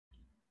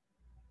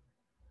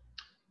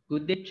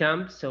Good day,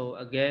 champ. So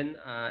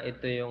again,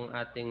 ito yung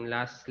ating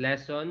last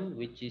lesson,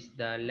 which is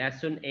the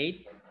lesson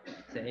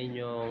 8 sa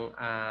inyong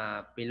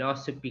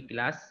philosophy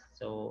class.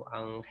 So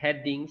ang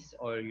headings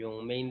or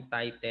yung main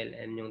title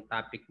and yung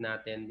topic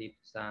natin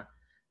dito sa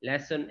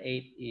lesson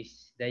 8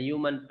 is the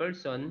human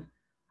person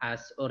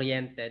as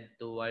oriented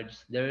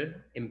towards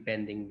their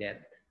impending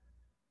death.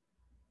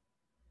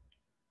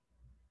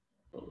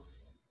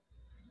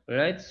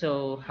 Alright,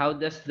 so how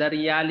does the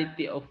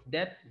reality of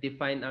death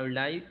define our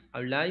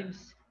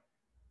lives?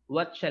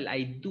 What shall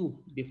I do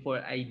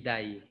before I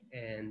die?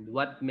 And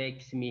what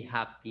makes me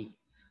happy?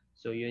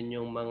 So yun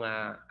yung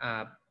mga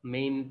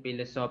main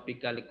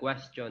philosophical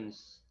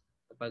questions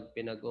kapag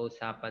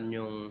pinag-uusapan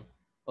yung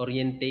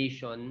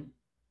orientation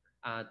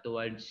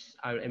towards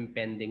our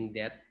impending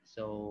death.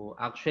 So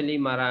actually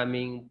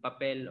maraming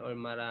papel or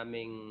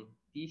maraming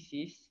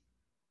thesis,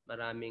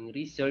 maraming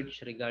research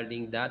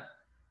regarding that.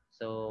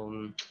 So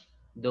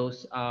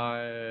those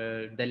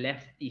are the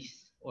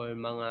lefties or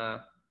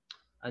mga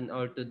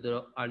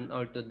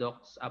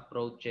unorthodox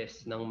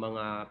approaches ng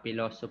mga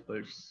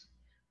philosophers.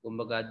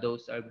 Kumbaga,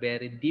 those are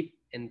very deep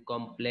and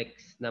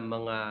complex na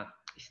mga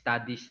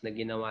studies na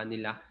ginawa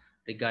nila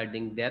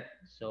regarding death.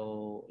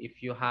 So,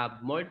 if you have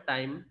more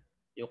time,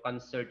 you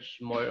can search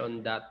more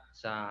on that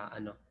sa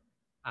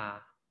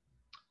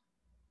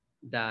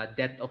the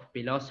death of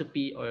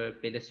philosophy or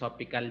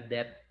philosophical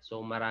death.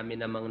 So, marami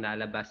namang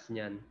lalabas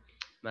niyan.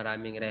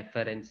 Maraming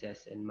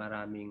references and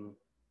maraming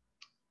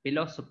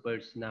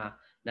philosophers na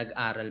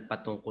nag-aral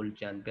patungkol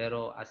dyan.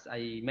 Pero as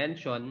I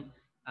mentioned,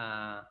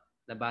 uh,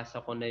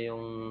 nabasa ko na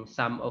yung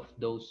some of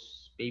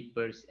those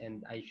papers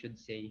and I should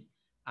say,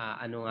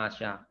 ano nga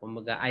siya,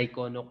 kumbaga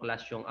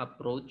iconoclast yung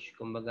approach,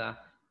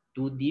 kumbaga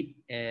too deep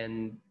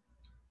and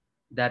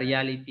the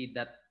reality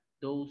that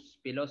those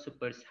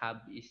philosophers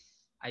have is,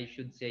 I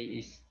should say,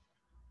 is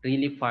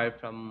really far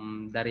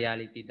from the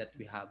reality that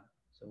we have.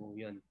 So,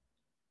 yun.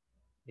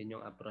 Yun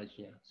yung approach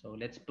niya. So,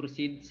 let's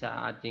proceed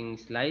sa ating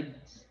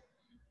slides.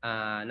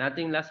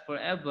 Nothing lasts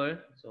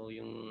forever. So,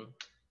 yung,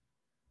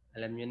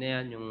 alam nyo na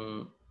yan, yung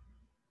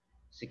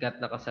sikat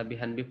na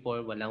kasabihan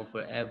before, walang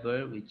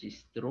forever, which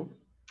is true.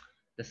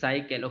 The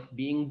cycle of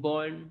being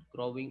born,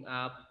 growing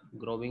up,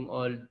 growing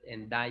old,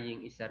 and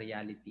dying is a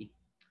reality.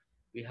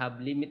 We have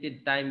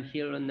limited time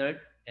here on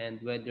earth, and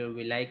whether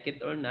we like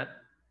it or not,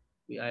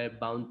 we are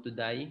bound to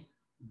die.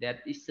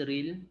 That is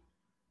real.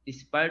 It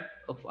is part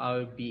of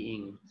our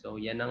being. So,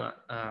 yan ang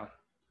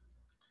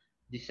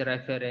this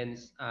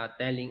reference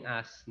telling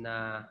us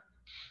na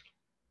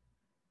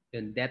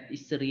yun, death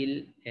is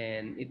real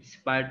and it's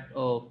part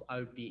of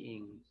our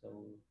being.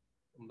 So,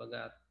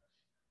 kumbaga,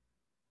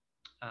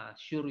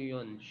 sure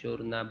yun.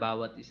 Sure na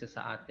bawat isa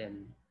sa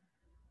atin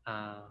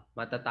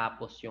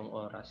matatapos yung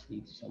oras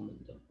dito sa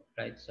mundo.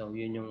 Right? So,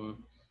 yun yung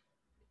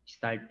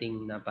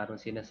starting na parang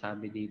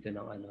sinasabi dito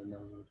ng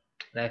ng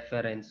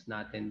reference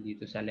natin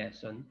dito sa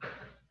lesson.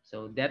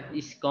 So, death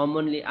is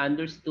commonly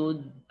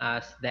understood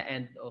as the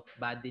end of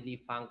bodily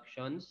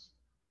functions.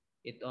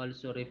 It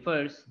also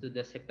refers to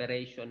the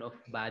separation of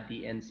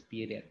body and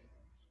spirit.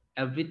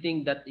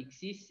 Everything that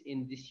exists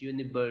in this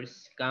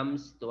universe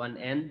comes to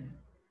an end,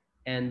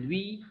 and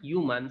we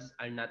humans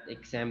are not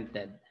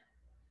exempted.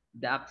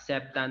 The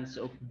acceptance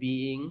of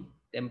being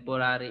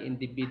temporary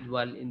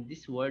individual in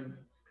this world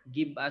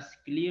give us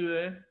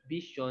clearer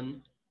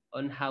vision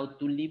on how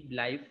to live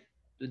life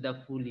to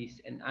the fullest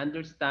and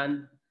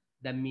understand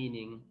the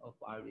meaning of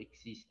our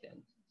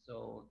existence.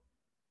 So,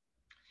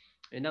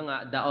 yun na nga,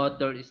 the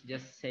author is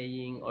just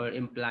saying or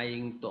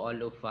implying to all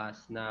of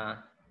us na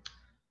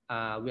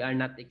we are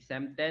not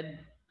exempted.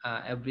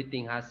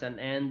 Everything has an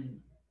end.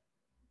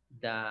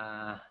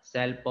 The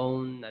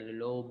cellphone,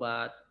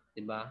 nalulubat,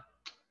 di ba?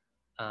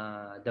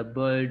 The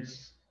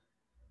birds,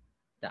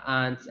 the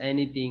ants,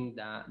 anything,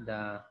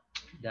 the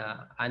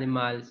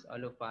animals,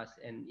 all of us,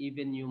 and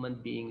even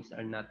human beings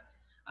are not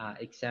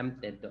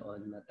exempted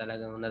doon. Na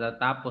talagang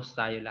natatapos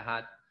tayo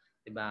lahat,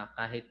 di ba?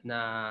 Kahit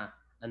na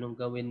anong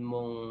gawin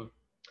mong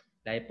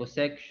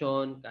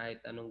liposuction,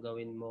 kahit anong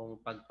gawin mong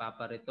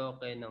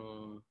pagpaparitoke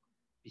ng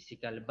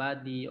physical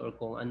body or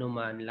kung ano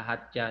man,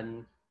 lahat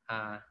yan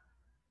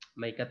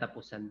may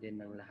katapusan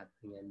din ng lahat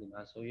yan, di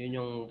ba? So, yun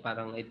yung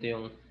parang ito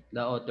yung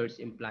the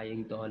authors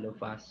implying to all of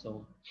us.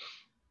 So,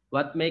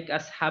 what make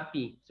us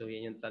happy? So,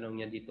 yan yung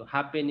tanong niya dito.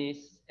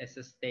 Happiness is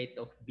a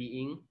state of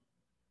being,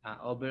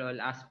 overall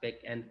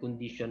aspect and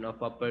condition of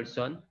a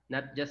person,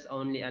 not just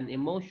only an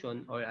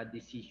emotion or a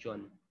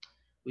decision.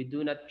 We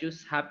do not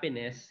choose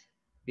happiness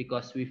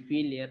because we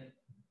feel it.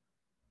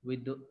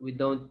 We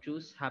don't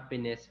choose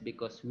happiness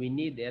because we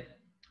need it.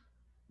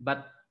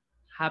 But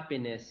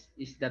happiness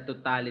is the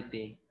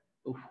totality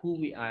of who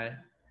we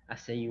are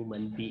as a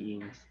human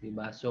beings.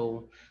 Diba?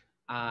 So,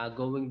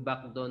 going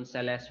back doon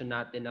sa lesson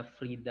natin na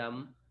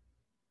freedom,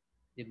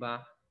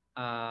 diba?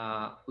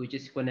 Which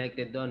is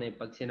connected doon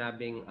pag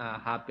sinabing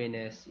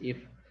happiness, if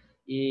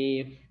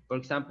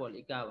for example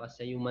ikaw as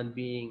a human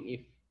being,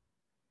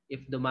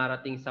 if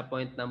dumarating sa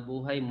point ng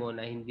buhay mo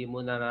na hindi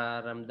mo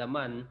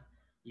nararamdaman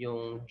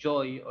yung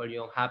joy or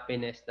yung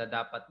happiness na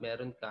dapat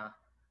meron ka,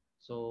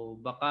 So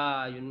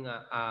baka yun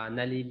nga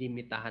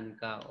nalilimitahan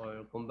ka,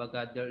 or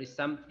kumbaga there is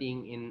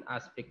something in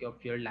aspect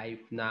of your life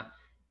na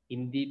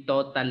hindi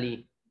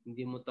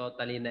mo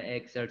totally na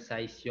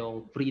exercise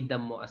yung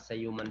freedom mo as a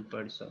human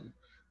person.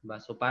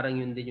 Diba? So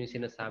parang yun din yung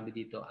sinasabi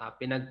dito.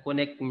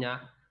 Pinag-connect niya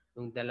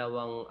yung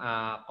dalawang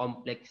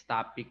complex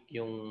topic,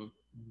 yung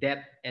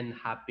death and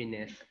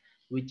happiness,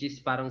 which is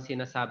parang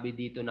sinasabi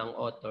dito ng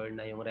author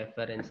na yung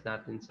reference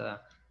natin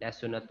sa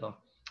lesson na to.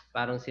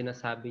 Parang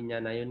sinasabi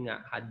niya na yun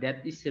nga,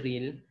 death is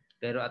real,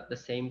 pero at the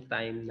same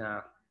time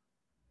na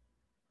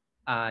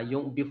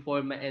yung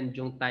before ma-end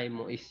yung time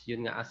mo is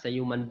yun nga, as a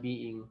human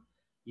being,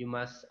 you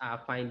must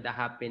find the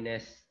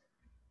happiness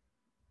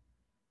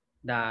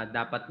na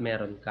dapat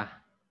meron ka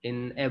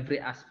in every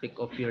aspect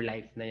of your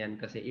life na yan,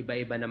 kasi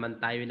iba-iba naman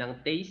tayo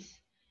ng taste,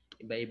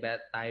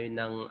 iba-iba tayo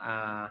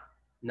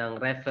ng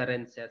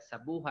references sa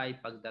buhay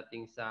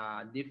pagdating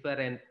sa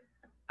different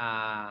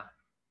uh,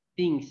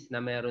 things na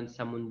meron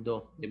sa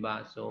mundo, 'di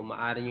ba? So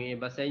maaring yung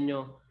iba sa inyo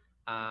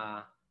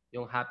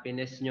yung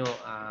happiness nyo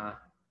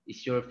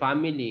is your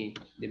family,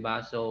 'di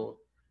ba?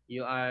 So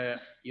you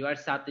are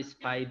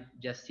satisfied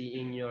just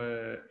seeing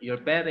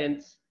your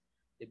parents,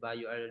 'di ba?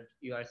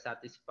 You are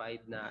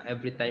satisfied na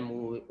every time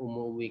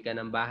umuwi ka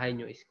ng bahay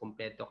nyo is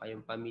kumpleto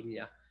kayong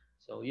pamilya.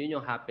 So yun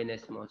yung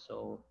happiness mo.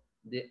 So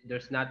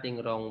there's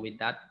nothing wrong with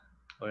that.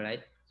 All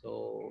right?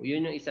 So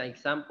yun yung isang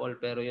example,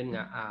 pero yun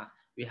nga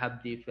we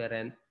have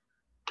different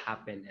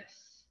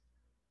happiness.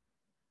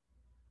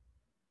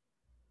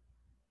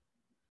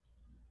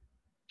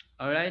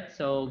 All right,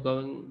 so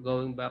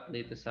going back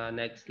dito sa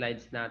next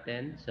slides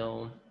natin.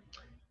 So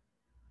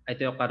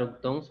ito yung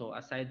karugtong. So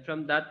aside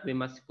from that, we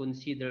must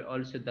consider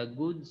also the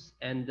goods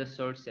and the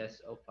sources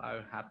of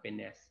our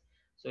happiness.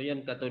 So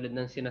yun, katulad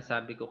ng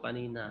sinasabi ko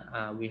kanina,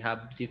 we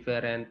have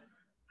different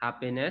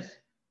happiness.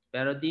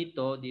 Pero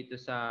dito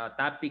sa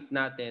topic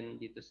natin,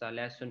 dito sa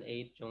lesson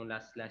 8, yung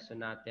last lesson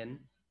natin,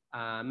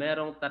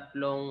 merong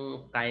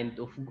tatlong kind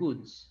of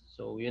goods.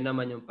 So yun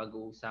naman yung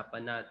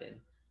pag-uusapan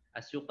natin.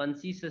 As you can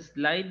see sa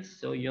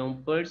slides, so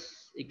yung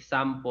first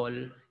example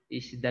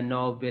is the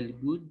novel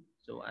good.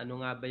 So ano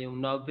nga ba yung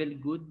novel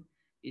good?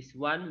 Is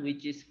one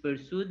which is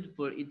pursued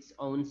for its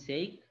own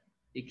sake.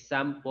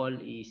 Example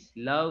is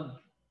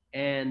love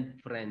and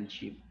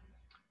friendship.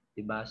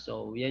 Diba?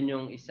 So yan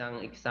yung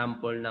isang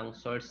example ng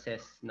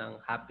sources ng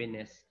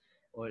happiness,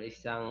 or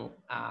isang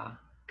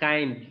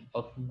kind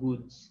of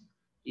goods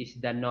is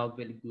the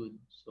novel good.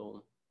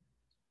 So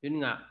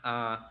yun nga,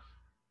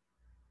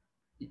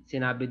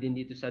 sinabi din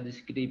dito sa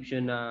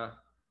description na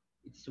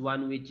it's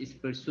one which is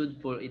pursued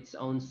for its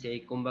own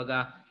sake.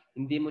 Kumbaga,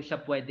 hindi mo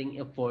siya pwedeng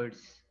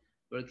i-force.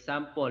 For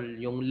example,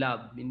 yung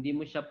love, hindi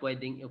mo siya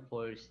pwedeng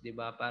i-force, 'di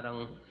ba?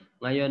 Parang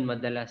ngayon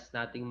madalas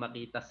nating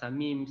makita sa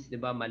memes, 'di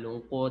ba?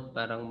 Malungkot,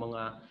 parang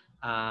mga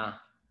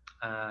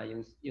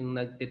yung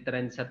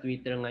nagte-trend sa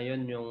Twitter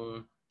ngayon,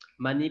 yung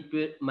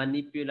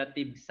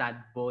manipulative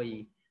sad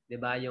boy, 'di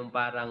ba? Yung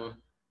parang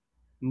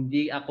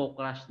hindi ako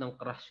crush ng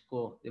crush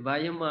ko. 'Di ba?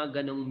 Yung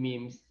mga ganong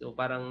memes. So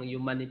parang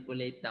you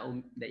manipulate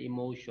the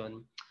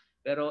emotion.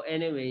 Pero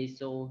anyway,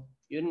 so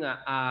yun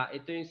nga,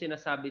 ito yung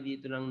sinasabi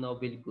dito ng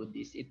novel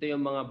goodies. Ito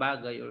yung mga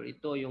bagay, or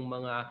ito yung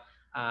mga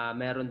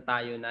meron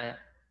tayo na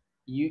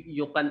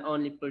you can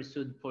only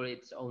pursue for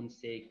its own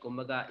sake.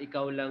 Kumbaga,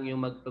 ikaw lang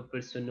yung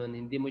magpe-pursue nun.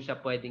 Hindi mo siya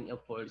pwedeng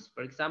i-force.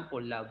 For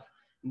example, love.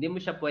 Hindi mo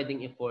siya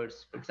pwedeng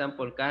i-force. For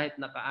example, kahit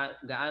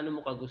gaano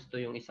mo kagusto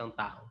yung isang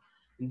tao,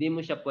 hindi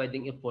mo siya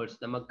pwedeng i-force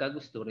na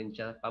magkagusto rin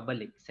siya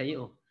pabalik sa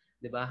iyo,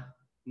 'di ba?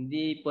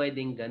 Hindi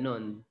pwedeng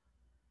ganon.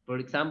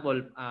 For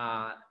example,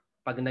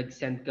 pag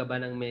nag-send ka ba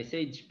ng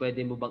message,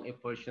 pwede mo bang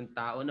i-force yung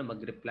tao na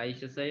mag-reply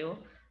siya sa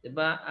iyo? 'Di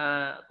ba?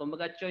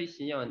 Kumbaga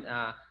choice 'yon.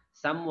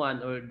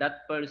 Someone or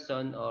that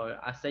person, or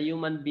as a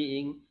human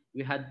being,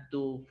 we had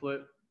to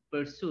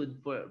pursue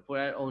for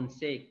our own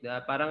sake.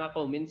 Diba? Parang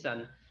ako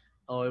minsan,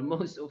 or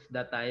most of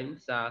the time,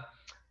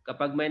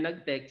 kapag may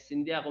nag-text,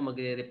 hindi ako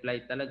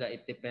magre-reply talaga.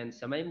 It depends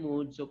sa my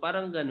mood. So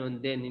parang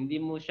ganun din. Hindi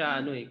mo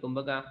siya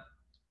kumbaga,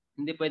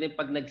 hindi pwedeng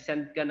pag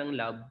nag-send ka ng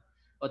love,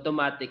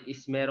 automatic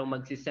is merong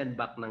magsisend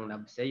back ng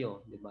love sa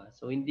iyo, 'di ba?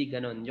 So hindi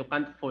ganun. You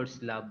can't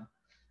force love,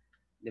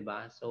 'di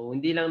ba? So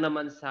hindi lang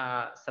naman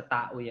sa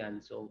tao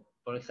 'yan. So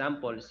for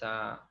example,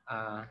 sa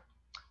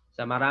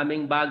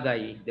maraming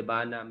bagay, 'di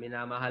ba, na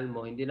minamahal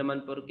mo, hindi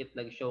naman porket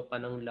nag-show ka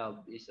ng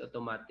love is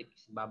automatic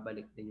is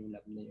babalik din yung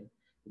love na 'yon.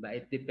 'Di ba?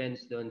 It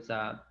depends doon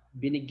sa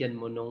binigyan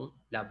mo nung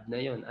love na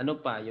 'yon.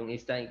 Ano pa, yung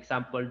isang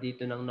example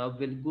dito ng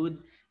novel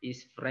good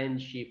is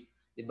friendship,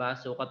 'di ba?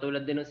 So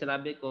katulad din ng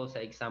sinabi ko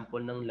sa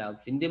example ng love,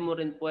 hindi mo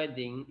rin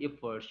pwedeng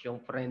i-force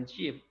yung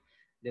friendship.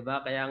 'Di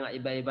ba? Kaya nga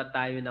iba-iba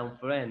tayo ng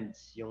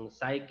friends, yung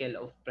cycle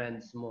of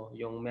friends mo,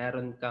 yung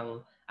meron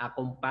kang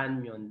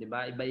companion, 'di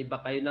ba? Iba-iba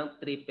kayo ng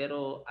trip,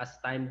 pero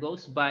as time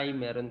goes by,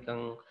 meron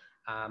kang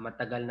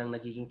matagal nang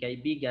nagiging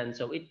kaibigan.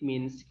 So it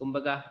means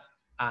kumbaga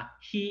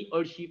he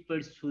or she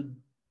pursued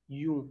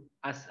you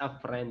as a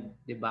friend,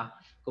 'di ba?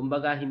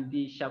 Kumbaga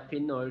hindi siya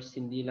finors,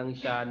 hindi lang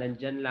siya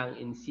nandiyan lang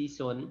in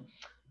season,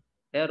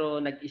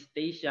 pero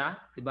nag-stay siya,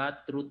 'di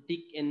ba? Through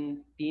thick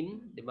and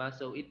thin, 'di ba?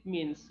 So it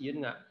means,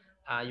 yun nga,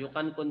 you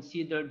can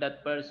consider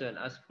that person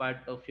as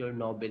part of your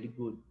noble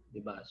good,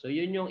 'di ba? So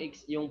yun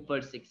yung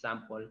first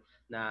example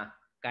na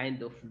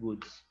kind of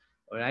goods.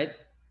 All right?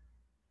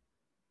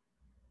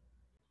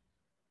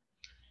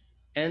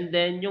 And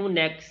then yung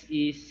next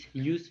is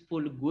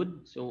useful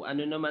good. So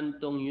ano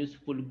naman tong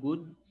useful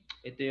good?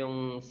 Ito yung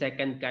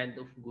second kind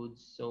of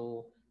goods.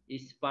 So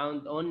is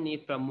found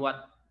only from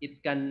what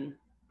it can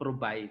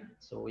provide.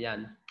 So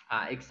yan.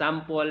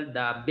 Example,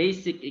 the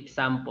basic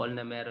example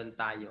na meron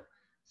tayo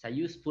sa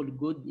useful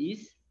good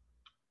is,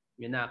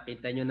 yun na,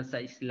 kita nyo na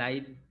sa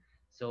slide.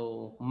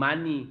 So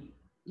money,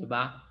 di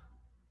ba?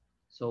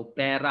 So,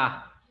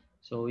 pera.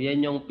 So,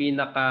 yan yung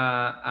pinaka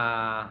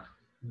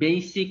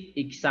basic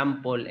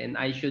example and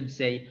I should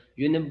say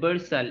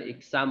universal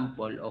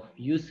example of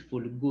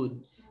useful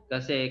good.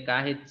 Kasi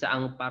kahit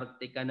saang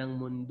parte ka ng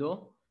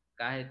mundo,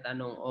 kahit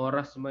anong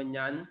oras man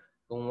yan,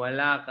 kung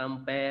wala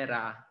kang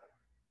pera,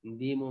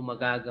 hindi mo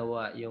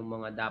magagawa yung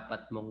mga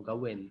dapat mong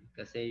gawin.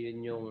 Kasi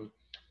yun yung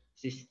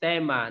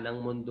sistema ng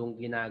mundong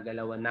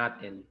ginagalawan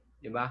natin.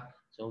 Di ba?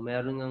 So,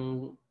 meron ng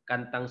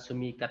kantang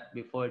sumikat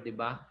before, di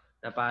ba?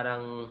 Na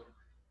parang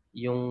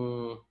yung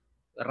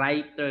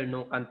writer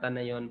nung kanta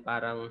na yon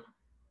parang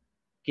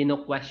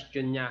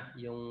kino-question niya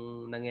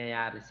yung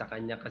nangyayari sa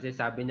kanya kasi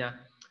sabi niya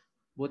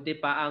buti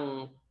pa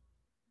ang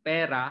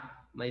pera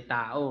may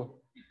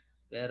tao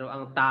pero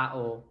ang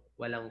tao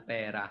walang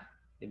pera,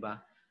 'di ba?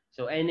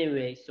 So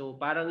anyway, so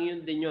parang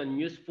yun din yun,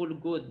 useful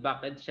good.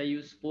 Bakit siya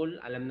useful?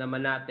 Alam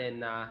naman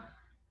natin na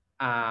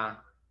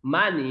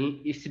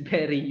money is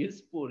very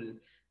useful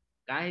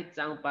kahit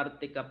saang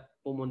parte ka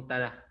pumunta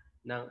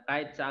na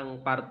kahit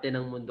saang parte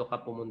ng mundo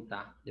ka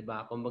pumunta, 'di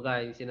ba?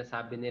 Kumbaga, yung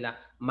sinasabi nila,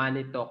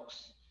 money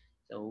talks.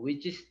 So,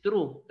 which is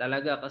true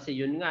talaga kasi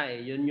yun nga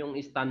yun yung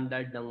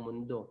standard ng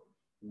mundo,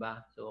 'di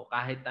ba? So,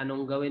 kahit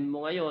anong gawin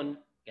mo ngayon,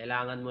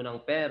 kailangan mo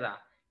ng pera.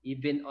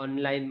 Even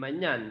online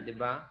man 'yan, 'di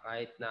ba?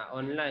 Kahit na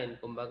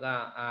online,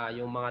 kumbaga,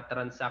 yung mga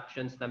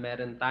transactions na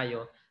meron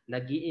tayo,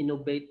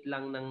 nag-i-innovate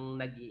lang ng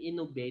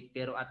nag-i-innovate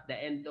pero at the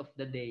end of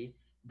the day,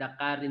 the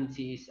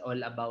currency is all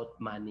about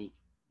money,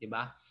 'di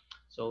ba?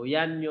 So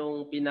yan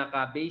yung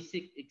pinaka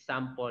basic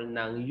example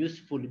ng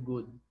useful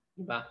good,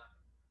 'di ba?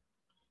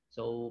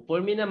 So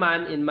for me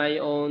naman in my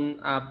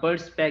own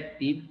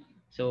perspective,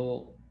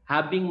 so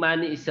having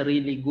money is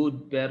really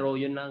good pero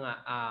yun na nga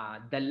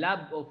the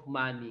love of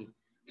money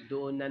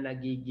doon na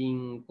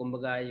nagiging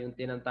kumbaga yung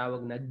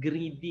tinatawag na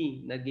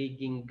greedy,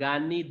 nagiging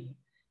ganid,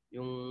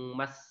 yung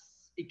mas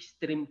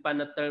extreme pa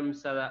na term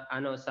sa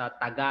sa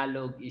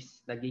Tagalog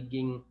is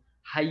nagiging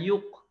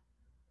hayuk,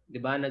 'di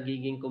ba?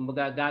 Nagiging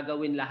kumbaga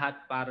gagawin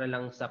lahat para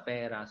lang sa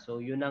pera. So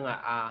yun na nga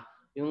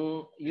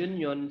yung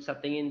yun sa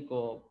tingin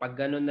ko pag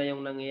ganun na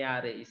yung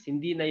nangyayari is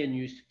hindi na yun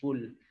useful.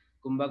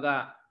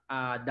 Kumbaga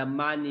the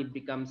money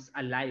becomes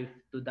a life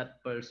to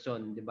that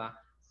person, 'di ba?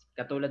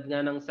 Katulad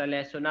nga ng sa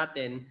lesson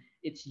natin,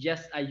 it's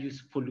just a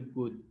useful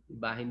good, 'di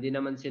ba? Hindi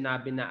naman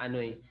sinabi na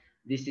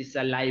this is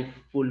a life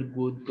full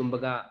good.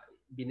 Kumbaga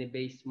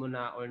binibase mo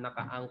na or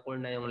naka-anchor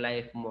na yung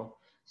life mo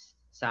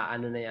sa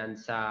na yan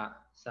sa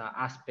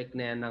aspect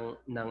na yan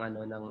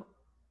ng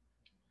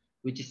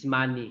which is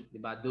money, 'di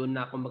ba? Doon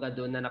na kumbaga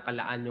doon na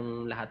nakalaan yung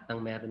lahat ng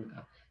meron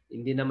ka.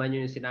 Hindi naman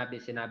yun yung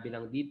sinabi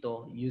lang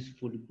dito,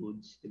 useful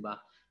goods, 'di ba?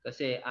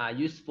 Kasi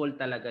useful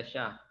talaga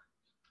siya,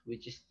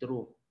 which is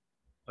true.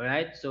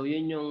 Alright? So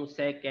yun yung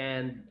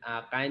second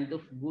kind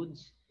of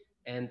goods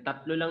and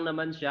tatlo lang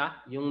naman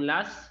siya. Yung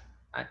last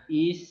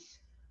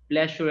is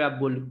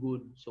pleasurable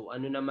good. So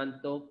ano naman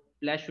to?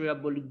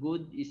 Pleasurable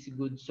good is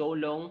good so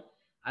long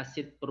as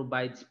it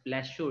provides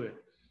pleasure.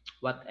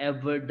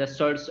 Whatever the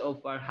source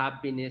of our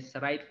happiness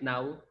right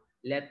now,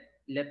 let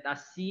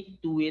us see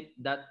to it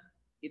that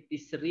it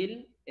is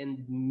real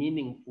and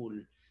meaningful.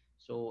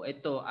 So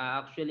ito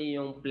actually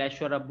yung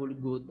pleasurable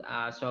good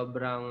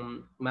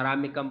sobrang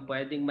marami kang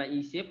pwedeng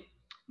maisip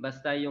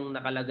basta yung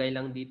nakalagay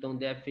lang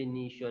ditong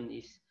definition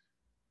is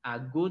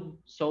good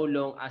so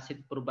long as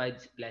it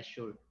provides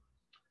pleasure.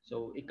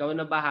 So ikaw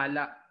na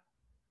bahala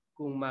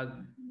kung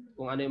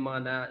ano yung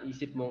mga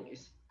naisip mong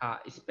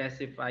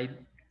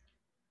specified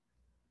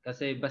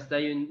kasi basta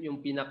yun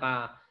yung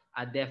pinaka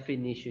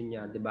definition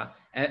niya, 'di ba?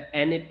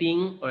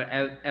 Anything or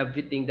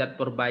everything that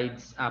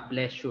provides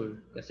pleasure.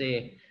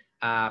 Kasi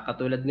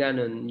katulad nga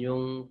nun,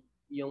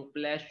 yung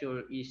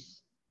pleasure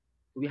is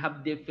we have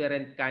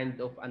different kind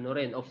of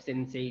of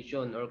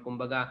sensation or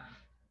kumbaga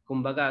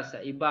sa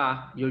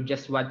iba you're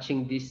just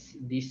watching these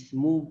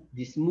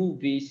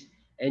movies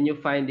and you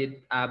find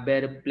it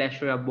very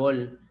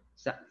pleasurable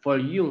for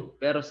you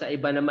pero sa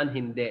iba naman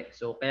hindi.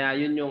 So kaya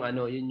yun yung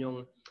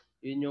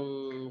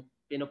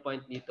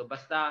pinopoint dito.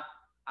 Basta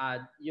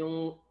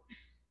yung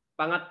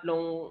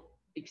pangatlong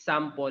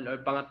example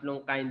or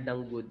pangatlong kind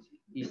ng goods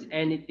is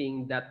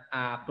anything that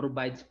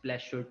provides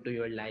pleasure to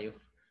your life.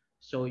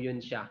 So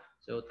yun siya.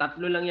 So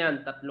tatlo lang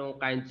yan,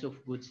 tatlong kinds of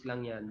goods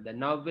lang yan. The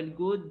novel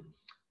good,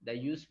 the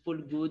useful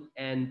good,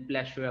 and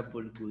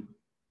pleasurable good.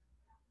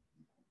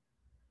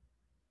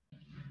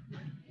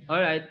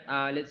 Alright,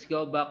 let's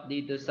go back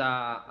dito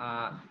sa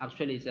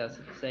actually sa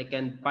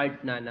second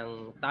part na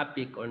ng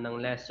topic or ng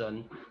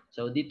lesson.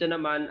 So dito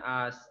naman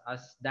as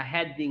the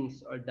headings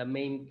or the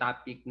main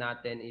topic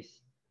natin is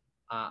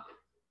uh,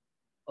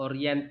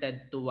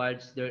 oriented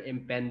towards their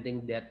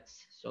impending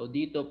deaths. So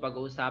dito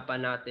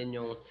pag-uusapan natin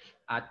yung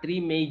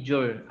three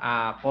major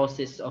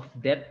causes of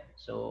death.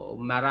 So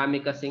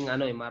marami kasing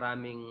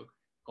maraming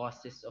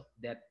causes of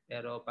death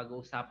pero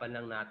pag-uusapan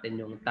lang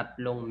natin yung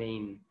tatlong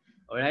main.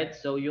 Alright?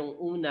 So yung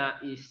una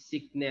is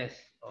sickness.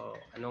 O,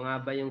 ano nga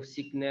ba yung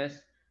sickness?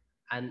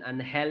 An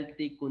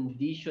unhealthy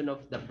condition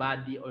of the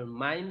body or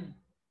mind.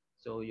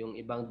 So yung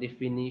ibang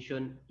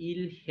definition,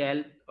 ill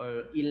health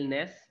or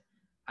illness,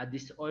 a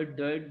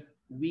disordered,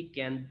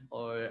 weakened,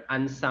 or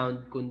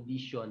unsound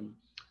condition,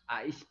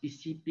 a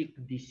specific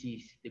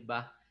disease, 'di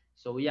ba?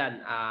 So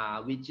yan,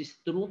 which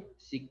is true,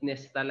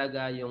 sickness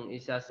talaga yung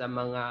isa sa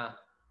mga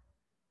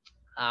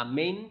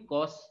main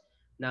cause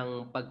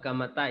ng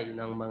pagkamatay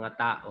ng mga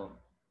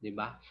tao, 'di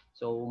ba?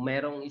 So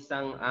merong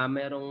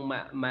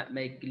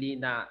maikli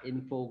na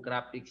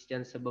infographics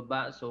diyan sa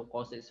baba. So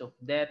causes of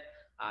death,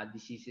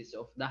 diseases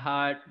of the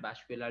heart,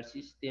 vascular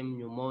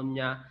system,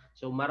 pneumonia.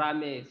 So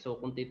marami.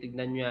 So kung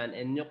titignan niyo yan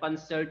and you can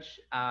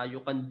search, you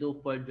can do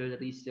further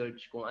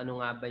research kung ano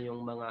nga ba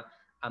yung mga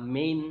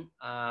main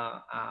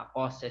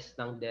causes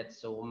ng death.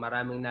 So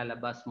maraming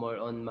nalabas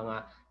more on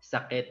mga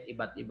sakit,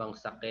 iba't ibang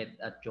sakit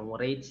at yung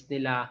rates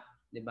nila,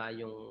 'di ba?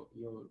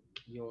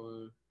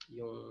 Yung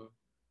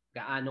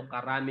gaano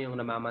karami yung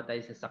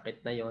namamatay sa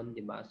sakit na 'yon,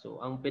 'di ba?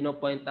 So ang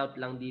pino-point out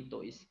lang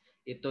dito is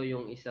ito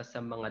yung isa sa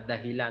mga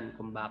dahilan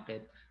kung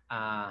bakit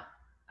uh,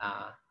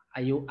 uh,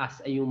 as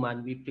a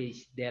human we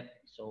face death.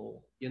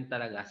 So yun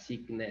talaga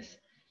sickness,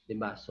 'di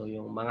ba? So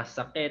yung mga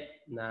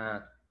sakit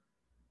na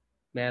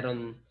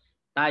meron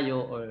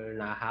tayo or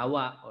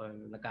nahawa or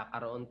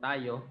nagkakaroon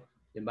tayo,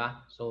 'di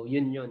ba? So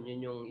yun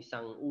yung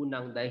isang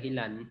unang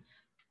dahilan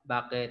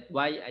bakit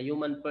why a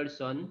human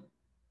person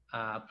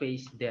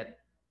face death.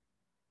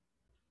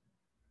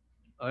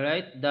 All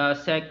right, the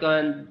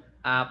second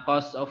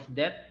cause of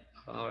death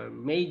or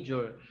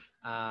major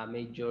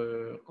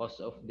cause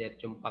of death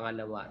yung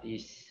pangalawa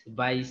is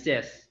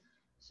vices.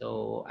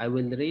 So I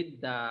will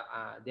read the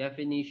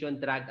definition: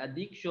 drug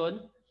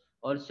addiction,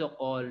 also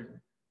called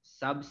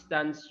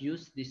substance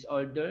use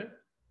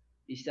disorder,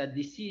 is a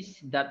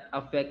disease that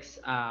affects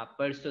a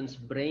person's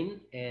brain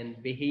and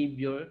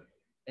behavior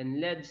and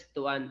leads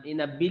to an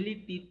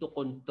inability to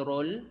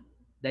control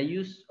the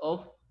use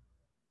of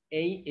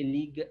a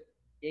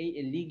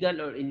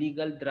illegal, or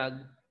illegal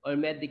drug or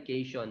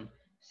medication.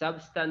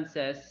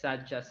 Substances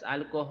such as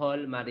alcohol,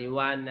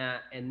 marijuana,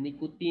 and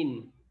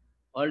nicotine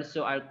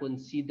also are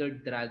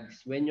considered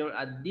drugs. When you're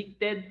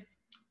addicted,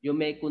 you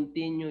may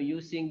continue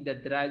using the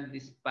drug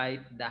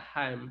despite the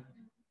harm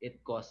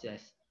it causes.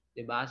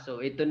 Diba?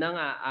 So ito na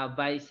nga,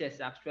 vices.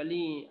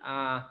 Actually,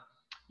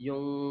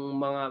 yung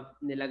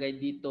mga nilagay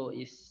dito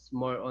is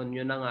more on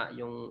yun na nga,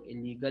 yung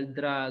illegal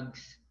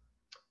drugs,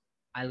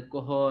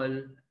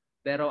 alcohol.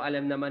 Pero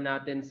alam naman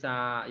natin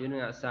sa yun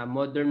nga sa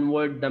modern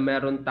world na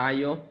meron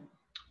tayo,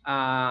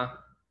 ah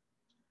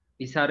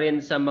isa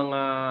rin sa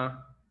mga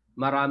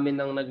marami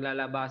nang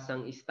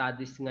naglalabasang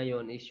studies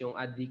ngayon is yung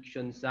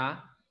addiction sa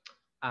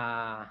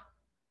ah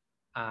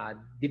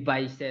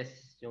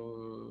devices,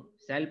 yung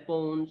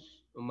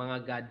cellphones, yung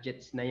mga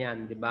gadgets na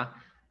 'yan, 'di ba?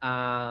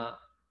 Ah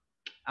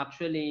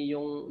Actually,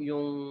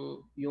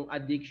 yung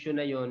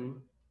addiction na yon,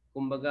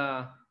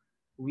 kumbaga,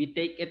 we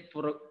take it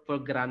for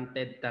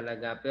granted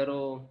talaga.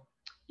 Pero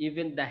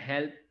even the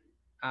health,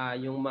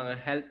 yung mga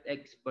health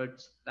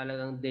experts,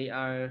 talagang they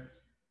are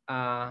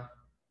uh,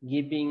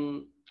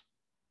 giving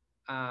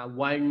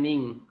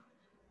warning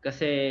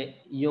kasi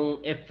yung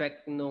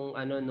effect nung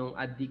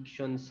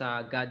addiction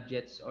sa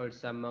gadgets or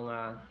sa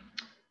mga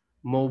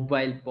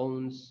mobile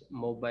phones,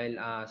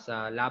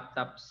 sa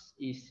laptops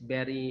is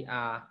very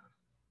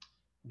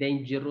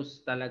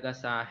dangerous talaga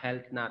sa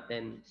health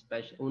natin,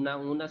 especially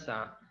una-una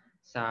sa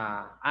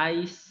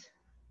eyes,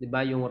 'di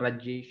ba, yung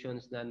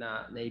radiations na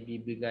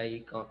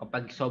naibibigay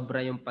kapag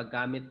sobra yung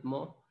paggamit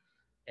mo,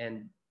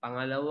 and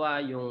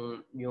pangalawa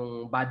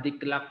yung body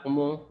clock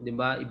mo, 'di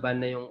ba, iba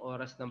na yung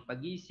oras ng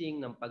pagising,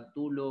 ng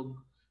pagtulog,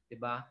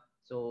 'di ba?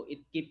 So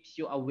it keeps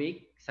you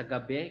awake sa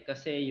gabi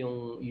kasi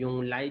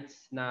yung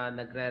lights na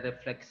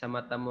nagre-reflect sa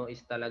mata mo is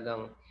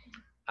talagang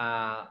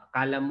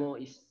kala mo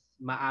is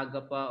maaga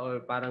pa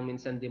or parang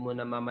minsan di mo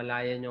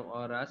namamalayan yung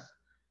oras.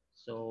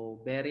 So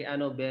very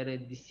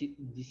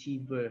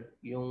deceiver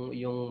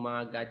yung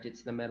mga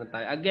gadgets na meron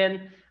tayo.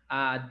 Again,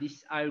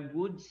 these are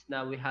goods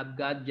na we have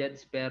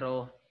gadgets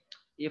pero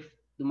if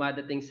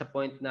dumadating sa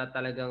point na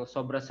talagang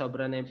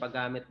sobra-sobra na yung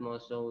paggamit mo,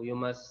 so you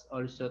must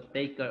also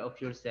take care of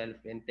yourself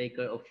and take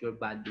care of your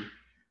body.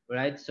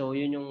 Right? So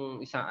yun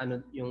yung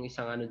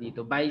isang ano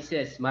dito.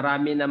 Vices,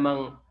 marami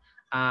namang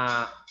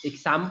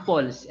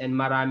examples and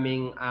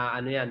maraming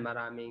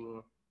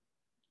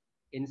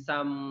in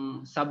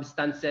some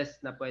substances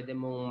na pwede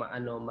mong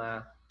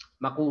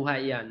makuha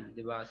yan,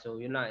 'di ba?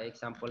 So yun na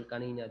example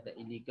kanina, the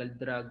illegal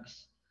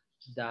drugs,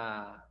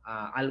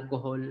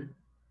 alcohol,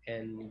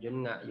 and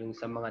yun nga, yung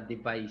sa mga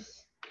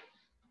device.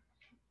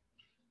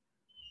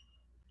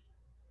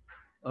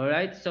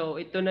 Alright,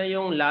 so ito na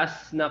yung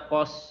last na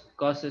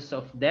causes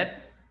of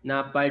death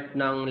na part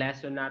ng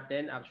lesson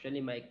natin.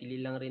 Actually,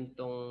 maikli lang rin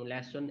tong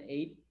lesson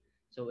 8.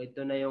 So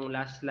ito na yung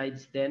last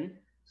slides din.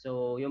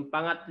 So yung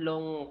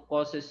pangatlong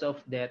causes of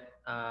death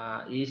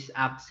is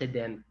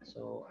accident.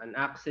 So an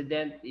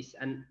accident is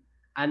an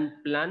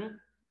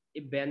unplanned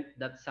event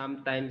that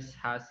sometimes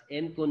has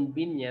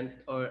inconvenient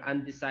or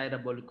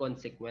undesirable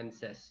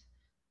consequences.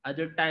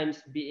 Other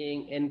times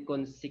being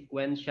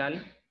inconsequential.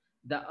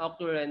 The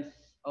occurrence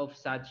of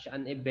such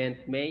an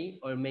event may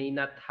or may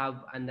not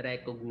have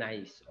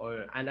unrecognized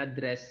or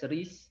unaddressed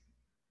risk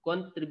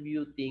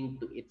contributing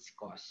to its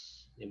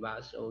cause.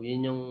 Diba? So,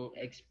 yun yung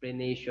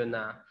explanation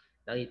na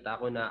nakita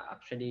ko na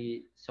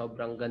actually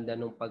sobrang ganda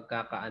nung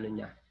pagkakaano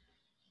niya.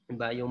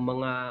 Diba? Yung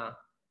mga,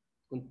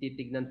 kung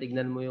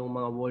tignan mo yung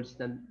mga words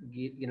na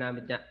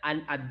ginamit niya,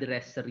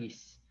 unaddressed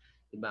risk.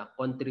 Diba?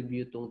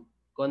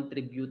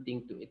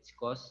 Contributing to its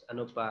cause,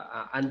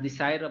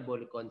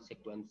 undesirable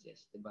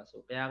consequences, 'di ba?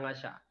 So kaya nga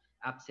siya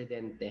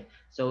aksidente.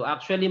 So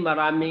actually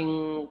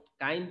maraming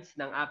kinds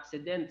ng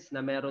accidents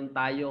na meron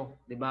tayo,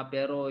 'di ba?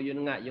 Pero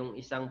yun nga yung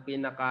isang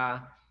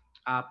pinaka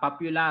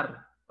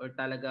popular or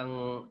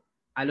talagang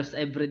halos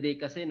everyday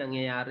kasi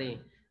nangyayari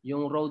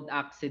yung road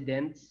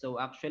accidents. So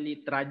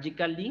actually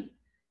tragically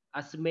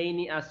as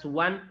many as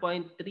 1.3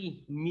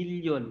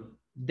 million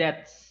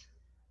deaths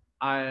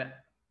are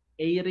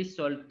a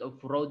result of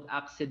road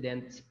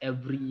accidents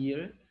every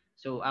year.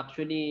 So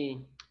actually,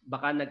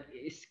 baka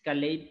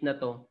nag-escalate na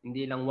to,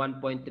 hindi lang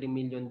 1.3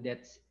 million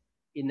deaths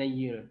in a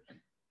year.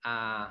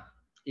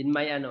 In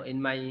my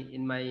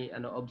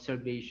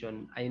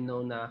observation, I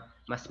know na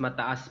mas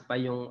mataas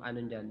pa yung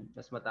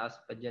mas mataas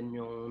pa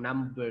diyan yung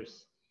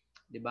numbers,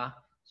 'di ba?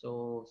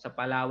 So sa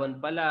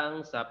Palawan pa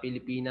lang, sa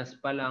Pilipinas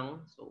pa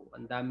lang, so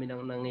ang dami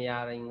nang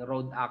nangyayaring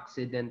road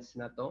accidents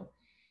na to,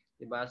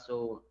 'di ba?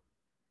 So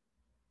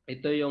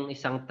ito yung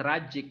isang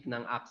tragic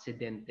ng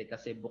aksidente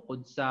kasi uh,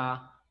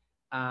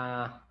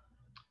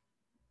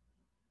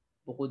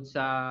 bukod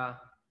sa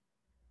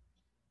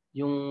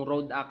yung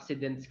road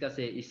accidents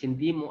kasi is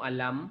hindi mo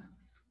alam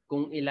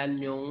kung ilan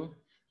yung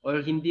or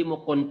hindi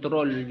mo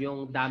control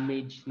yung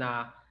damage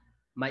na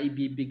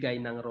maibibigay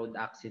ng road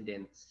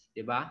accidents,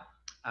 'di ba?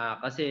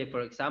 Kasi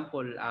for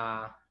example,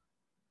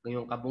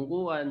 yung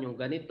kabungguan, yung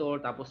ganito,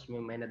 tapos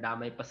may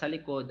nadamay pa sa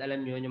likod.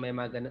 Alam niyo yung may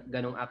mga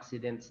ganong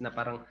accidents na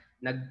parang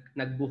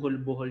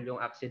nagbuhol-buhol yung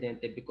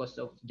aksidente because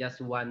of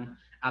just one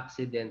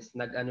accidents,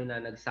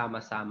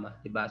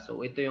 nagsama-sama, 'di ba?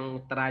 So ito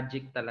yung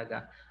tragic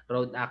talaga,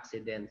 road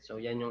accident. So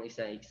yan yung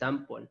isang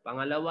example.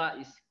 Pangalawa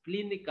is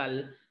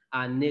clinical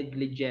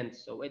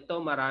negligence. So ito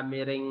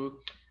marami ring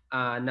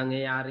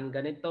nangyayaring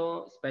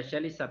ganito,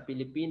 especially sa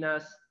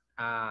Pilipinas.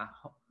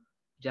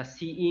 Just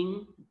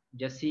seeing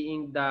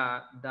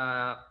the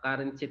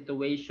current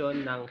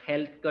situation ng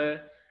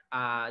healthcare,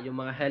 yung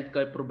mga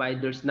healthcare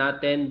providers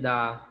natin,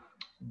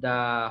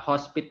 the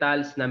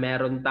hospitals na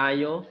meron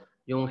tayo,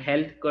 yung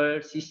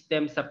healthcare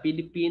system sa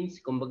Philippines,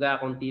 kumbaga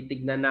kung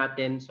titignan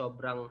natin,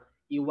 sobrang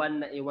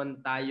iwan na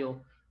iwan tayo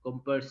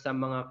compare sa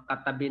mga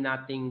katabi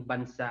nating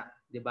bansa,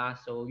 'di ba?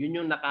 So yun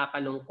yung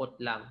nakakalungkot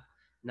lang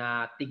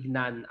na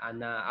tignan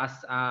na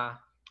as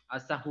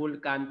a whole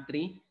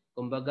country.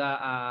 Kumbaga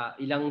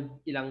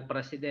ilang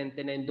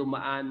presidente na yung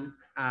dumaan,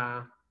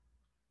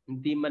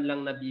 hindi man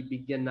lang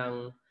nabibigyan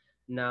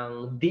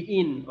ng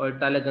diin or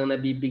talagang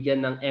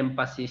nabibigyan ng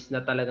emphasis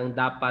na talagang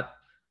dapat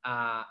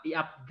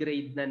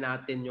i-upgrade na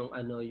natin yung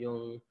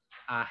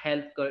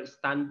healthcare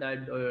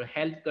standard or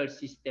healthcare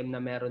system na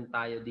meron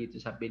tayo dito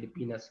sa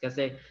Pilipinas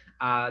kasi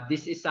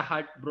this is a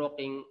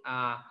heartbreaking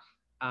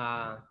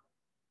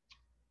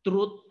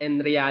truth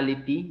and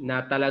reality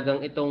na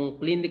talagang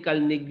itong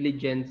clinical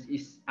negligence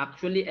is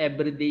actually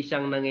everyday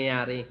siyang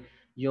nangyayari.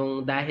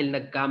 Yung dahil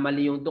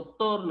nagkamali yung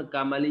doktor,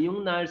 nagkamali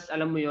yung nurse,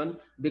 alam mo yon,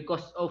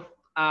 because of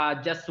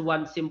just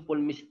one simple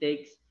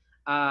mistakes,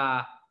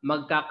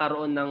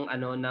 magkakaroon ng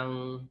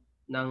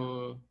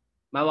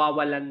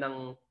mawawalan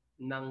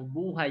ng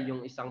buhay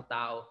yung isang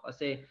tao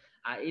kasi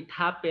it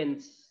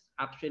happens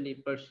actually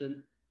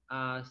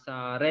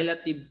sa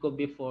relative ko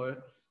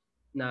before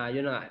na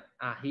yun na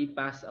he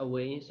passed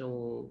away.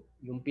 So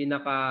yung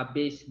pinaka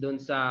based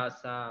doon sa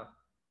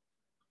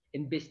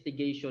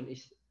investigation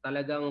is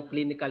talagang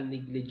clinical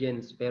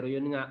negligence. Pero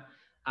yun nga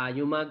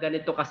yung mga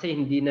ganito kasi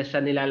hindi na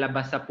siya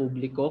nilalabas sa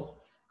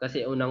publiko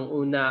kasi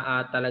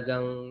unang-una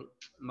talagang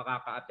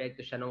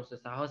makakaapekto siya nung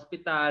sa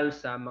hospital,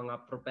 sa mga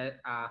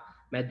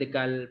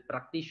medical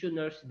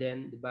practitioners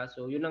din, 'di ba?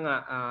 So yun na nga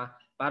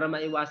para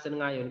maiwasan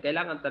nga yun,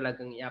 kailangan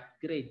talagang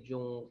i-upgrade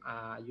yung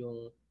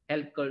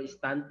healthcare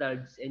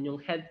standards and yung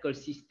healthcare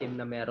system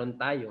na meron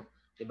tayo,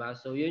 'di ba?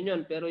 So yun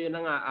pero yun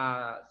na nga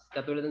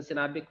katulad ng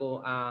sinabi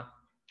ko,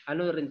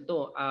 ano rin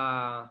to,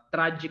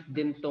 tragic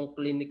din tong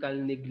clinical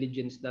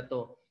negligence na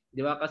to.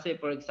 'Di ba? Kasi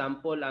for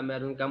example,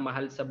 meron kang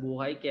mahal sa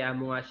buhay kaya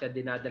mo nga siya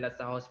dinadala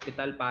sa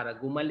hospital para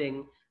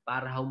gumaling,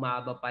 para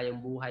humaba pa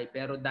yung buhay.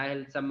 Pero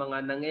dahil sa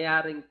mga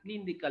nangyayaring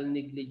clinical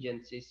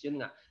negligences,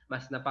 yun nga,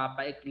 mas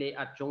napapaikli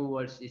at yung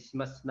worst is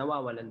mas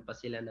nawawalan pa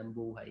sila ng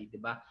buhay,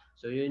 di ba?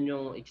 So yun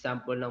yung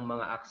example ng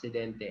mga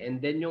aksidente. And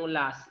then yung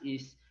last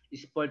is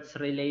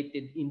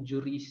sports-related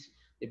injuries,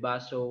 di ba?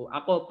 So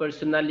ako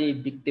personally,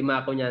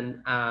 biktima ako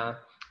niyan.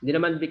 Hindi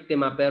naman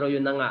biktima, pero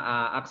yun na nga,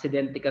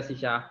 aksidente kasi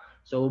siya.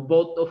 So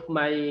both of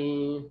my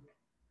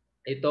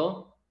ito,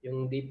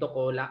 yung dito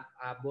ko,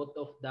 both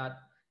of that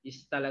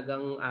is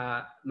talagang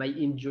may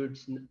injured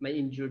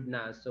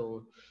na.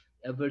 So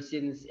ever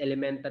since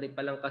elementary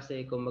pa lang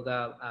kasi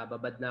kumaga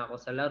babad na ako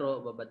sa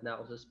laro, babad na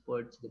ako sa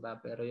sports, 'di ba?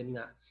 Pero yun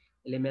nga,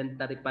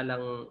 elementary pa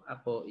lang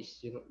ako is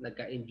yung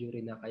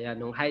nagka-injury na, kaya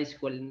nung high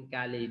school and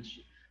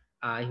college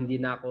hindi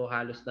na ako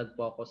halos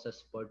nag-focus sa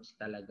sports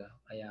talaga.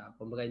 Kaya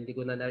kumbaga hindi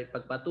ko na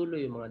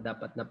naipagpatuloy yung mga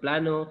dapat na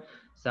plano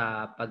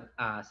sa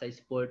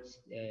sports,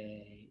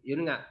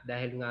 yun nga,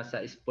 dahil nga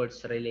sa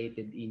sports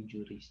related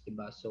injuries, 'di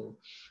ba? So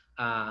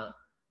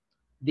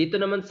dito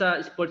naman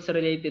sa sports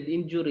related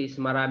injuries,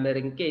 marami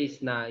ring case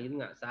na yun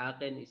nga sa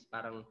akin is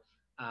parang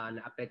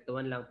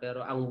naapektuhan lang,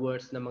 pero ang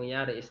worst na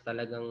mangyari is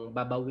talagang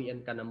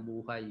babawian ka ng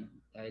buhay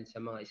dahil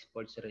sa mga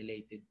sports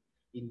related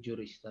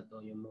injuries na to,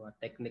 yung mga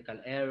technical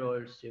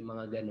errors, yung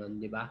mga ganon,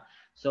 di ba?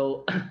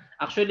 So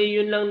actually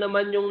yun lang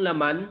naman yung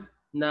laman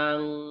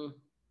ng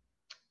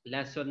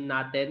lesson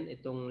natin,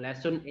 itong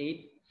lesson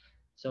 8.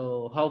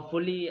 So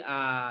hopefully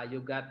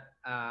you got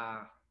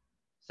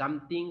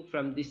something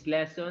from this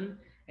lesson.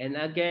 And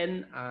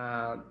again,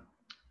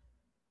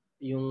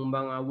 yung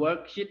mga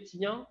worksheets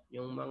nyo,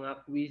 yung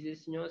mga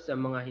quizzes nyo sa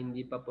mga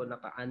hindi pa po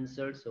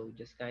naka-answer, so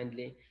just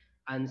kindly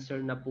answer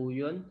na po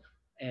yun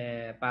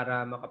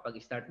para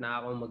makapag-start na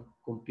ako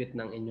mag-compute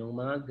ng inyong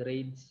mga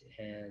grades,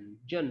 and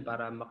yun,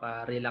 para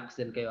maka-relax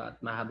din kayo at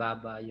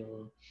mahababa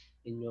yung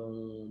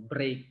inyong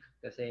break,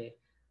 kasi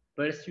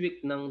first week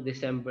ng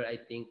December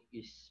I think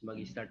is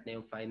mag-start na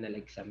yung final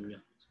exam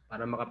nyo,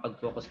 para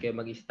makapag-focus kayo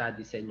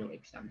mag-study sa inyong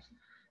exams.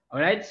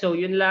 Alright, so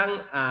yun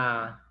lang.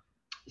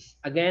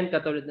 Again,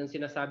 katulad ng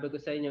sinasabi ko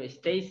sa inyo,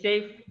 stay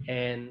safe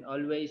and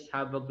always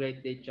have a great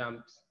day,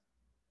 champs.